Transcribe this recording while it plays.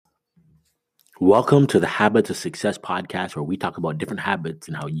Welcome to the Habits of Success podcast, where we talk about different habits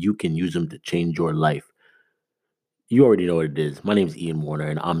and how you can use them to change your life. You already know what it is. My name is Ian Warner,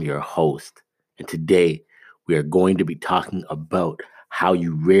 and I'm your host. And today we are going to be talking about how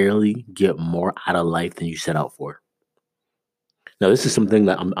you rarely get more out of life than you set out for. Now, this is something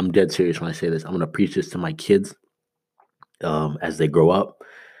that I'm dead serious when I say this. I'm going to preach this to my kids as they grow up.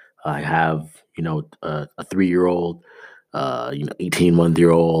 I have, a 3-year-old,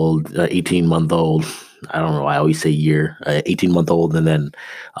 18-month-old, 18-month-old. I don't know. I always say year, 18-month-old, and then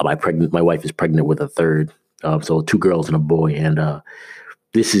my wife is pregnant with a third. So 2 girls and a boy, and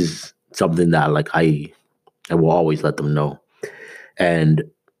this is something that I will always let them know. And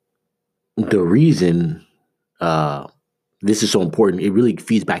the reason this is so important, it really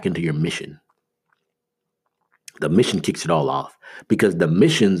feeds back into your mission. The mission kicks it all off because the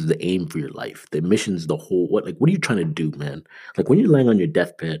mission's the aim for your life. The mission's the whole, what are you trying to do, man? Like when you're laying on your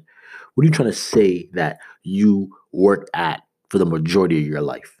deathbed, what are you trying to say that you worked at for the majority of your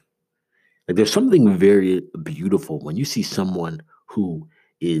life? Like there's something very beautiful when you see someone who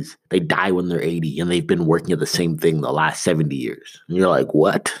they die when they're 80 and they've been working at the same thing the last 70 years. And you're like,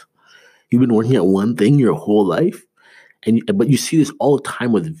 what? You've been working at one thing your whole life? But you see this all the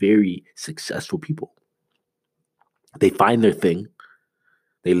time with very successful people. They find their thing,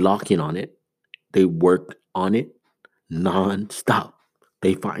 they lock in on it, they work on it nonstop.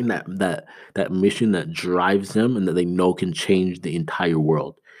 They find that mission that drives them and that they know can change the entire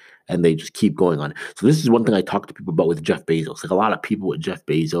world. And they just keep going on it. So this is one thing I talk to people about with Jeff Bezos. Like a lot of people with Jeff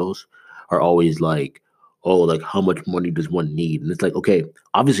Bezos are always like, oh, like how much money does one need? And it's like, okay,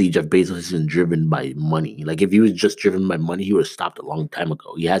 obviously Jeff Bezos isn't driven by money. Like if he was just driven by money, he would have stopped a long time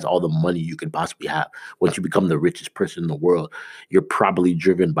ago. He has all the money you could possibly have. Once you become the richest person in the world, you're probably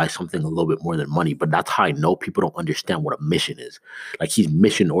driven by something a little bit more than money. But that's how I know people don't understand what a mission is. Like he's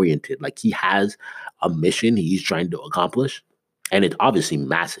mission oriented. Like he has a mission he's trying to accomplish. And it's obviously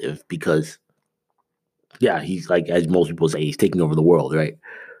massive because, yeah, he's like, as most people say, he's taking over the world, right?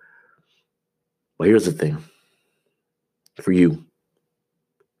 But here's the thing. For you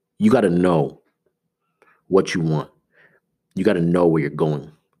got to know what you want. You got to know where you're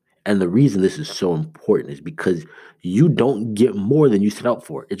going. And the reason this is so important is because you don't get more than you set out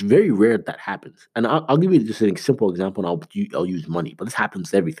for. It's very rare that happens. And I'll give you just a simple example, and I'll use money. But this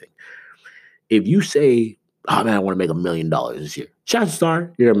happens to everything. If you say, oh, man, I want to make $1 million this year, chances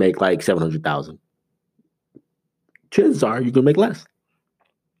are you're going to make like 700,000. Chances are you're going to make less.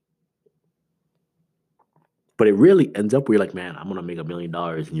 But it really ends up where you're like, man, I'm going to make $1 million.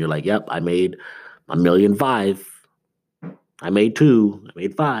 And you're like, yep, I made $1.5 million. I made 2, I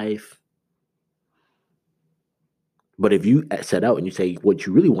made 5. But if you set out and you say what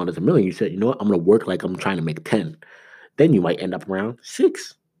you really want is $1 million, you said, you know what, I'm going to work like I'm trying to make 10. Then you might end up around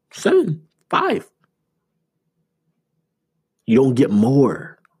 6, 7, 5. You don't get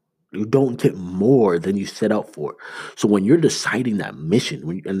more. You don't get more than you set out for. So when you're deciding that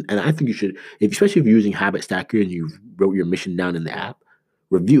mission, and I think you should, especially if you're using Habit Stacker and you wrote your mission down in the app,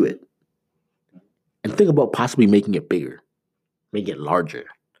 review it. And think about possibly making it bigger, making it larger,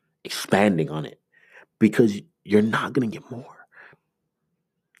 expanding on it. Because you're not going to get more.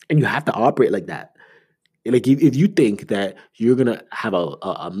 And you have to operate like that. Like if you think that you're going to have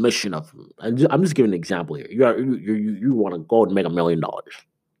a mission of, I'm just giving an example here. You want to go and make $1 million.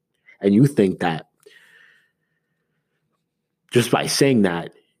 And you think that just by saying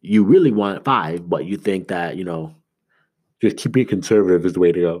that, you really want 5, but you think that, just keeping it conservative is the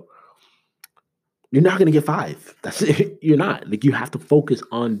way to go. You're not going to get 5. That's it. You're not. Like you have to focus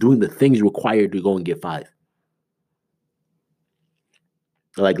on doing the things required to go and get 5.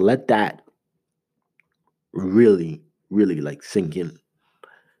 Like let that really, really like sink in.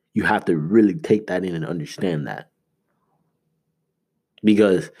 You have to really take that in and understand that.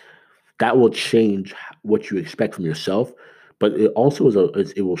 Because that will change what you expect from yourself, but it also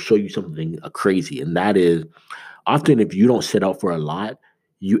it will show you something crazy, and that is often if you don't set out for a lot,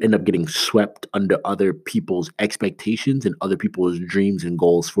 you end up getting swept under other people's expectations and other people's dreams and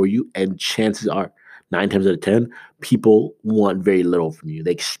goals for you, and chances are 9 times out of 10, people want very little from you.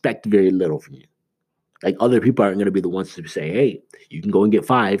 They expect very little from you. Like other people aren't going to be the ones to say, hey, you can go and get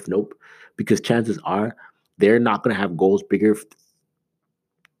 5. Nope. Because chances are they're not going to have goals bigger.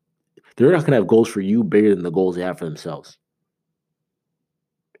 They're not going to have goals for you bigger than the goals they have for themselves.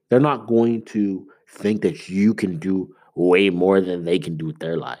 They're not going to think that you can do way more than they can do with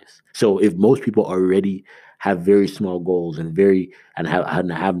their lives. So if most people already have very small goals and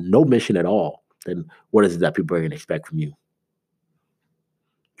have no mission at all, then what is it that people are going to expect from you?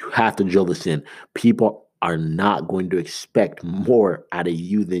 You have to drill this in. People are not going to expect more out of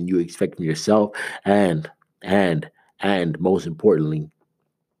you than you expect from yourself. And and and most importantly,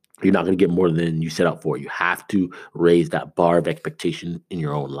 you're not going to get more than you set out for. You have to raise that bar of expectation in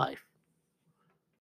your own life.